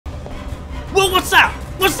Whoa, what's that?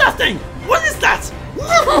 What's that thing? What is that?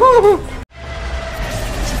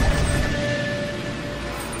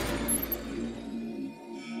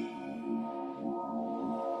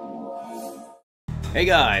 Hey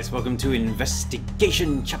guys, welcome to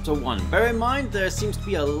Investigation Chapter 1. Bear in mind, there seems to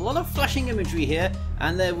be a lot of flashing imagery here,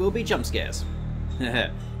 and there will be jump scares.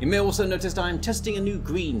 You may also notice I'm testing a new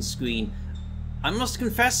green screen. I must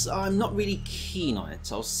confess, I'm not really keen on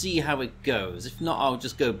it. I'll see how it goes. If not, I'll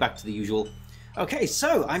just go back to the usual. Okay,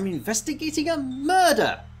 so I'm investigating a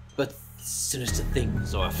murder, but sinister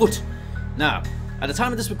things are afoot. Now, at the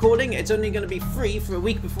time of this recording, it's only going to be free for a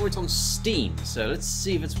week before it's on Steam, so let's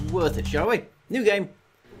see if it's worth it, shall we? New game.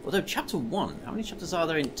 Although Chapter 1, how many chapters are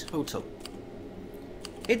there in total?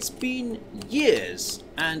 It's been years,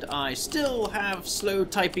 and I still have slow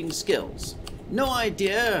typing skills. No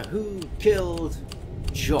idea who killed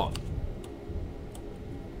John.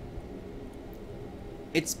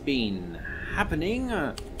 It's been happening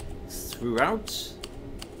throughout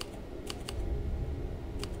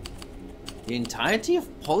the entirety of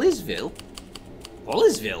Polysville?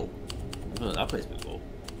 Polysville? I've heard of that place before.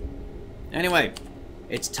 Anyway,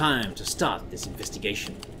 it's time to start this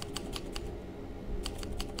investigation.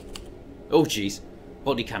 Oh jeez,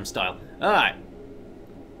 body cam style. Alright.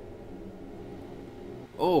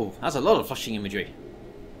 Oh, that's a lot of flashing imagery.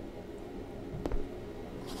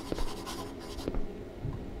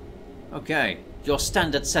 Okay, your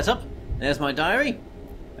standard setup. There's my diary.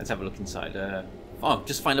 Let's have a look inside. Oh,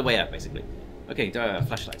 just find a way out, basically. Okay,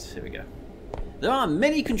 flashlights. Here we go. There are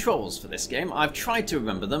many controls for this game. I've tried to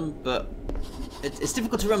remember them, but it's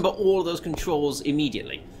difficult to remember all of those controls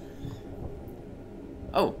immediately.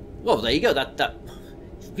 Oh, well, there you go. That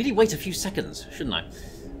really wait a few seconds, shouldn't I?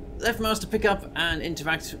 Left mouse to pick up and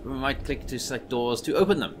interact. Right click to select doors to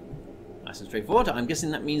open them. Nice and straightforward. I'm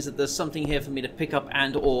guessing that means that there's something here for me to pick up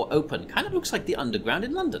and or open. Kind of looks like the underground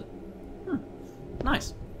in London.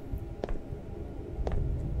 Nice.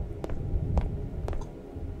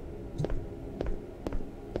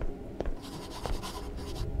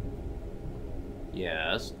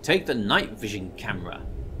 Yes, take the night vision camera.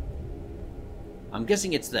 I'm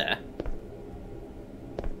guessing it's there.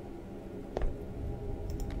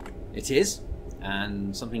 It is.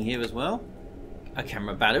 And something here as well. A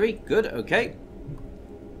camera battery. Good, okay.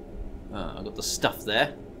 I've got the stuff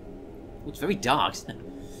there. Oh, it's very dark, isn't it?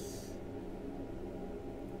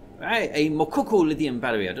 Right, a Mokoko lithium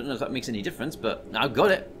battery. I don't know if that makes any difference, but I've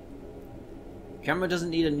got it. Camera doesn't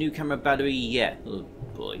need a new camera battery yet. Oh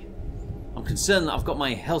boy. I'm concerned that I've got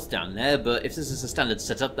my health down there, but if this is a standard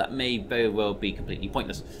setup, that may very well be completely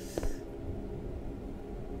pointless.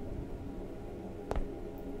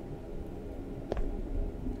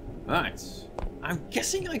 Right. I'm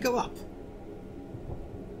guessing I go up.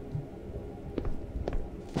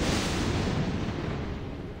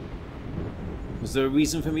 Was there a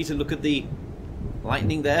reason for me to look at the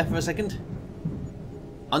lightning there for a second?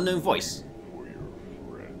 Unknown voice.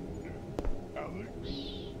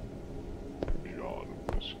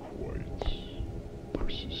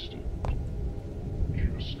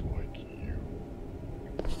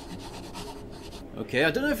 Okay,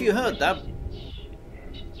 I don't know if you heard that.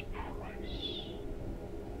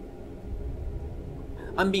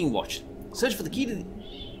 I'm being watched. Search for the key to the...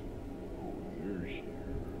 They're here.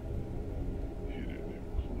 Hidden in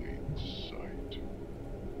plain sight.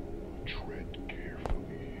 Tread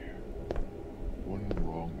carefully. One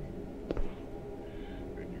wrong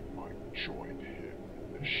move, and you might join him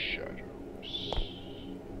in the shadows.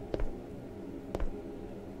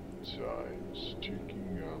 Time's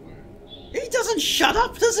ticking, Alex. He doesn't shut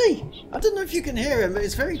up, does he? I don't know if you can hear him, but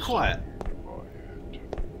it's very quiet.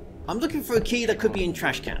 I'm looking for a key that could be in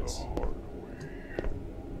trash cans.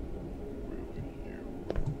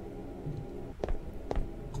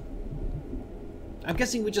 I'm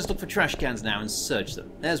guessing we just look for trash cans now and search them.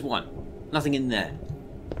 There's one. Nothing in there.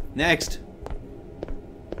 Next.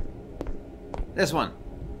 There's one.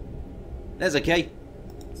 There's a key.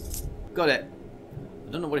 Got it.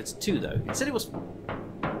 I don't know what it's to though. It said it was...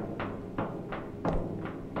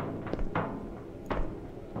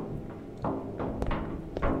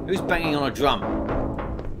 Who's banging on a drum?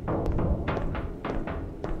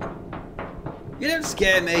 You don't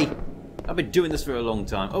scare me. I've been doing this for a long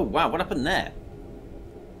time. Oh wow, what happened there?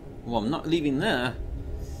 Well, I'm not leaving there.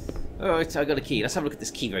 Alright, I got a key. Let's have a look at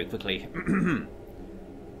this key very quickly.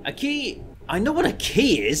 A key... I know what a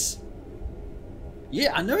key is.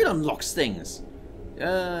 Yeah, I know it unlocks things.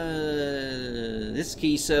 This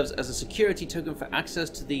key serves as a security token for access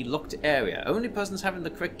to the locked area. Only persons having the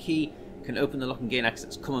correct key can open the lock and gain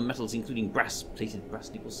access. Common metals including brass, plated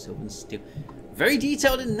brass, nickel, silver and steel. Very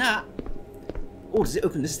detailed in that. Oh, does it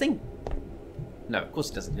open this thing? No, of course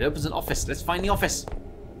it doesn't. It opens an office. Let's find the office.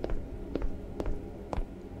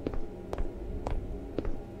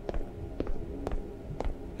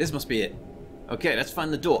 This must be it. Okay, let's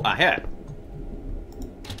find the door. Ah, here.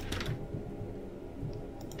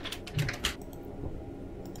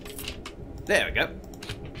 There we go.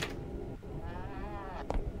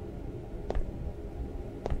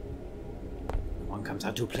 One comes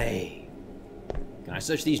out to play. Can I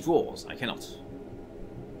search these drawers? I cannot.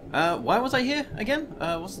 Why was I here again?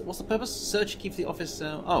 What's the purpose? Search, keep the office.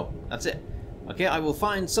 Oh, that's it. Okay, I will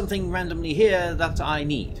find something randomly here that I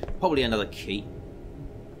need. Probably another key.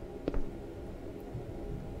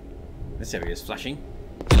 This area is flashing.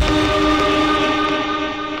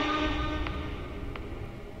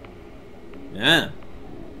 Yeah.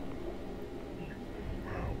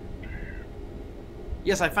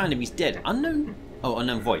 Yes, I found him. He's dead. Unknown? Oh,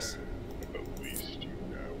 unknown voice. At least you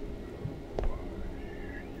now know why he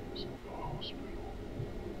was in the hospital.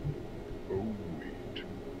 Oh, wait.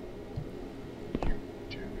 You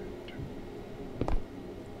didn't.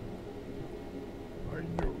 I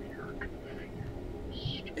know you're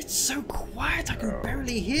confused. It's so quiet, I can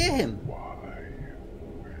barely hear him. Why?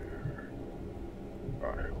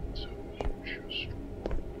 Where? I'll tell you just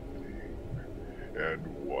one thing. And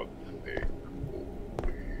one thing only.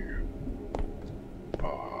 I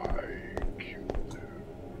killed him.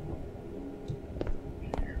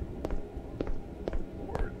 You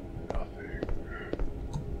were nothing.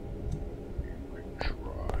 You can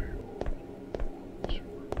try all you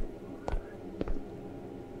want to remember.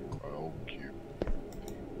 I'll give you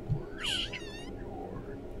the worst of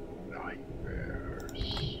your nightmares.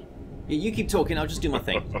 Yeah, you keep talking, I'll just do my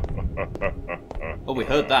thing. Oh, we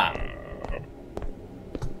heard that.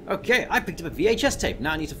 Okay, I picked up a VHS tape.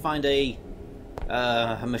 Now I need to find a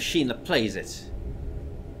machine that plays it.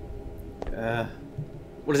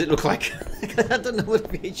 What does it look like? I don't know what a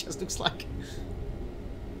VHS looks like.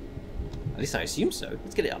 At least I assume so.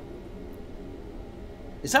 Let's get it up.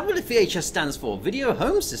 Is that what a VHS stands for? Video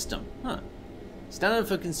Home System. Huh. Standard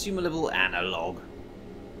for consumer level analog.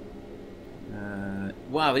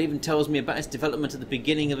 Wow, it even tells me about its development at the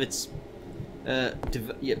beginning of its...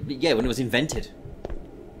 yeah, when it was invented.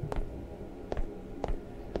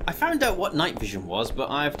 I found out what night vision was, but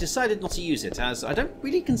I've decided not to use it, as I don't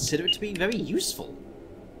really consider it to be very useful.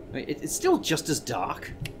 It's still just as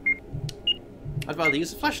dark. I'd rather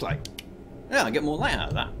use a flashlight. Yeah, I get more light out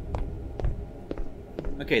of that.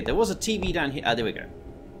 Okay, there was a TV down here. Ah, there we go.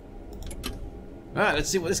 Alright, let's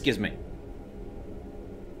see what this gives me.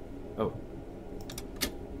 Oh.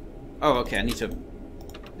 Oh, okay, I need to... There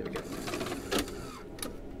we go.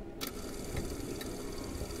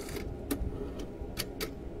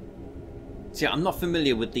 See, I'm not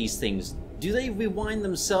familiar with these things. Do they rewind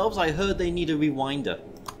themselves? I heard they need a rewinder.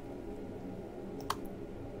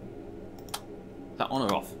 Is that on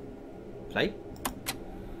or off? Play?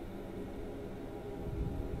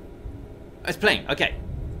 It's playing, okay.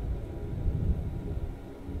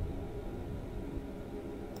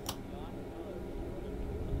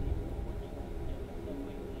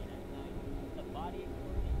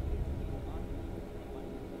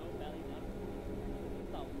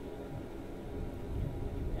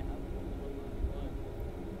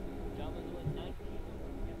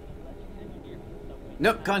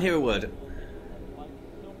 Nope, can't hear a word.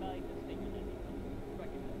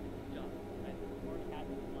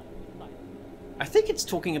 I think it's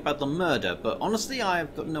talking about the murder, but honestly,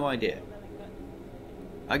 I've got no idea.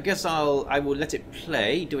 I guess I will let it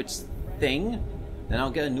play, do its thing, then I'll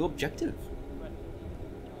get a new objective.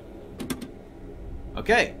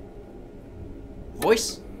 Okay.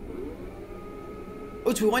 Voice. Oh,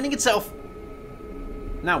 it's rewinding itself.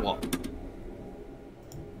 Now what?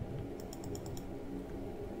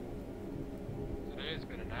 Today's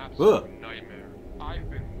been an absolute nightmare. I've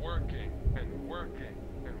been working and working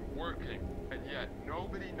and working, and yet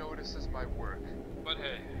nobody notices my work. But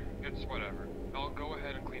hey, it's whatever. I'll go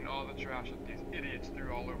ahead and clean all the trash that these idiots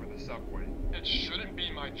threw all over the subway. It shouldn't be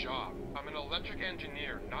my job. I'm an electric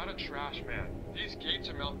engineer, not a trash man. These gates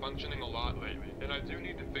are malfunctioning a lot lately, and I do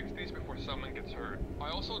need to fix these before someone gets hurt. I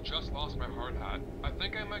also just lost my hard hat. I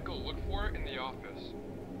think I might go look for it in the office.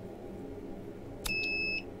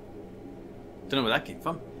 Don't know where that came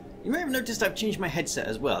from. You may have noticed I've changed my headset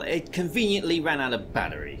as well. It conveniently ran out of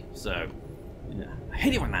battery, so... yeah, I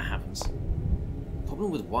hate it when that happens.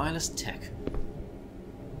 Problem with wireless tech.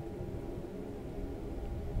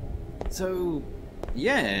 So,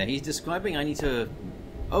 yeah, he's describing I need to...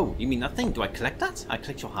 Oh, you mean that thing? Do I collect that? I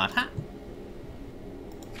collect your hard hat?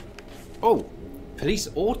 Oh, police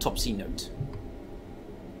autopsy note.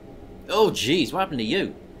 Oh jeez, what happened to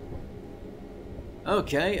you?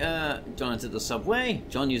 Okay, John entered the subway.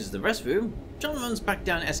 John uses the restroom. John runs back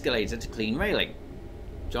down escalator to clean railing.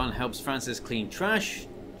 John helps Francis clean trash.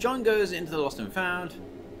 John goes into the lost and found.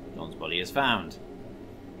 John's body is found.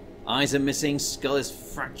 Eyes are missing, skull is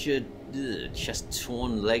fractured, chest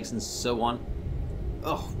torn, legs and so on.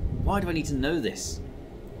 Oh, why do I need to know this?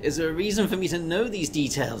 Is there a reason for me to know these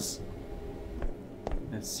details?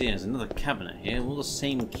 Let's see, there's another cabinet here. Will the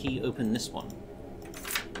same key open this one?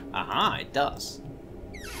 Aha, it does.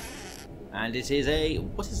 And it is a...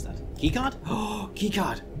 what is that? Keycard? Oh,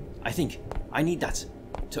 keycard! I think I need that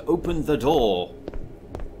to open the door.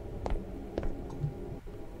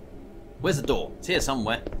 Where's the door? It's here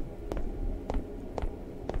somewhere.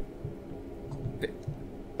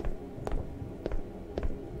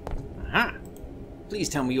 Aha! Please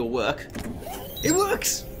tell me you'll work. It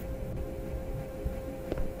works!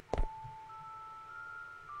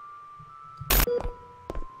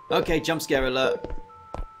 Okay, jump scare alert.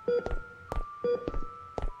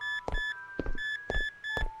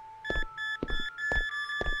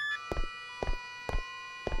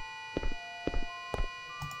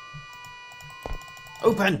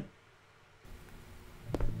 Open!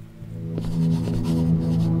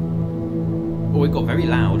 Oh, it got very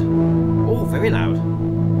loud. Oh, very loud.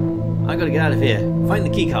 I gotta get out of here. Find the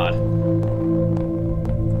key card.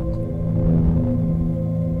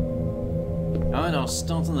 Alright, I'll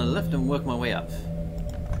start on the left and work my way up.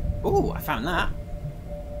 Oh, I found that.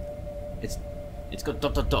 It's got ...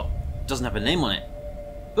 Doesn't have a name on it.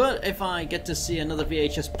 But if I get to see another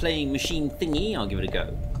VHS playing machine thingy, I'll give it a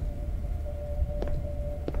go.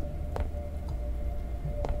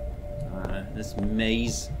 This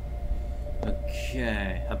maze.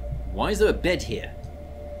 Okay. Why is there a bed here?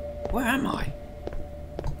 Where am I?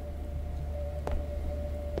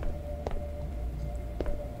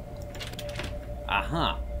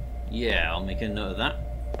 Aha. Yeah, I'll make a note of that.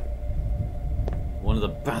 One of the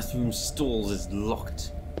bathroom stalls is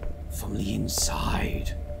locked from the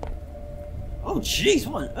inside. Oh jeez,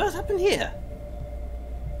 what on earth happened here?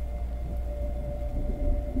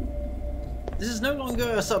 This is no longer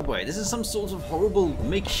a subway. This is some sort of horrible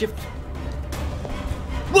makeshift...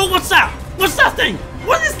 Whoa, what's that? What's that thing?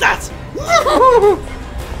 What is that?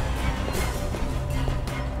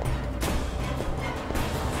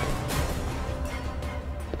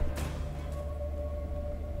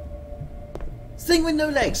 Thing with no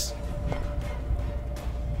legs.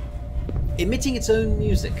 Emitting its own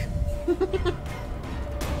music.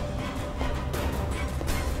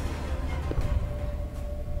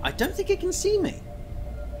 I don't think it can see me.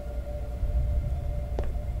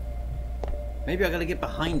 Maybe I gotta get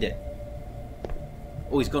behind it.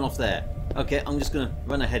 Oh, he's gone off there. Okay, I'm just gonna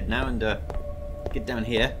run ahead now and get down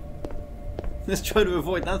here. Let's try to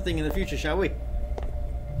avoid that thing in the future, shall we?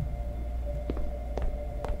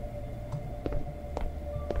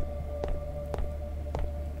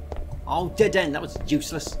 Oh, dead end. That was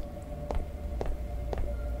useless.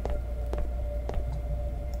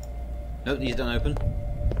 Nope, these don't open.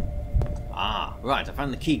 Ah, right, I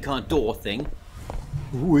found the keycard door thing.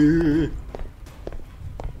 Well,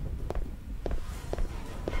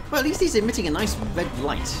 at least he's emitting a nice red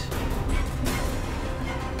light.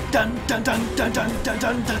 Dun dun dun dun dun dun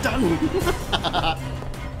dun dun dun.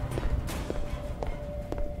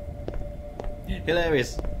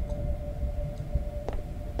 Hilarious.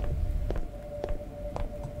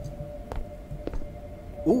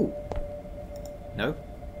 Ooh. No.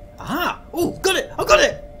 Aha! Oh, got it! I got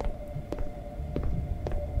it!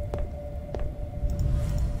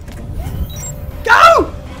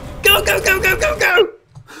 Go! Go, go, go, go, go, go!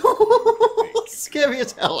 Scary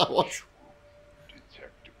as hell I was.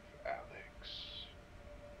 Detective Alex.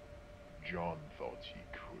 John thought he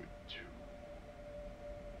could too.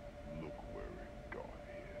 Look where it got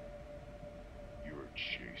him. You're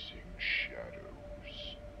chasing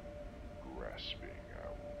shadows, grasping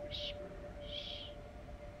out whispers.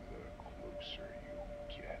 The closer you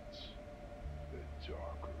get, the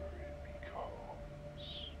darker it becomes.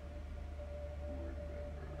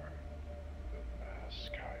 Remember, the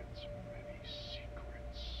mask hides many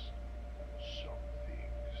secrets. Some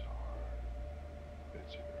things are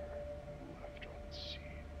better left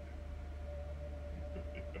unseen.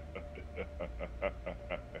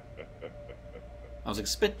 I was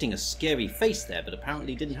expecting a scary face there, but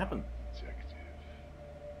apparently it didn't happen. Detective,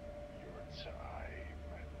 your time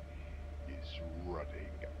is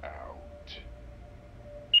running out.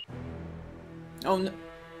 Oh no.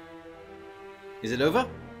 Is it over?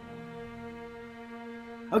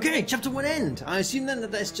 Okay, chapter 1 end. I assume then that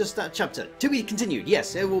that's just that chapter. To be continued.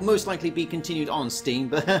 Yes, it will most likely be continued on Steam,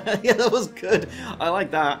 but yeah, that was good. I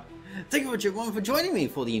like that. Thank you everyone for joining me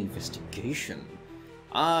for the investigation.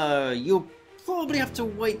 You'll probably have to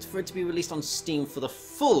wait for it to be released on Steam for the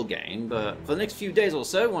full game, but for the next few days or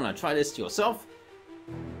so, want to try this yourself.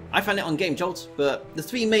 I found it on Gamejolt, but the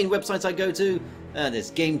 3 main websites I go to,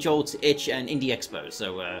 there's Gamejolt, Itch, and Indiexpo,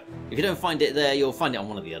 so if you don't find it there, you'll find it on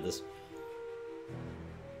one of the others.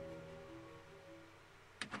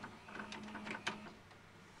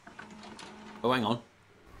 Oh, hang on.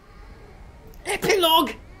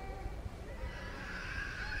 Epilogue!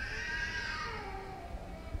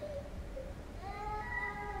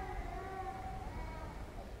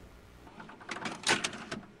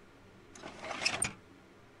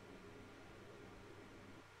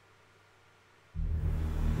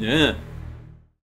 Yeah.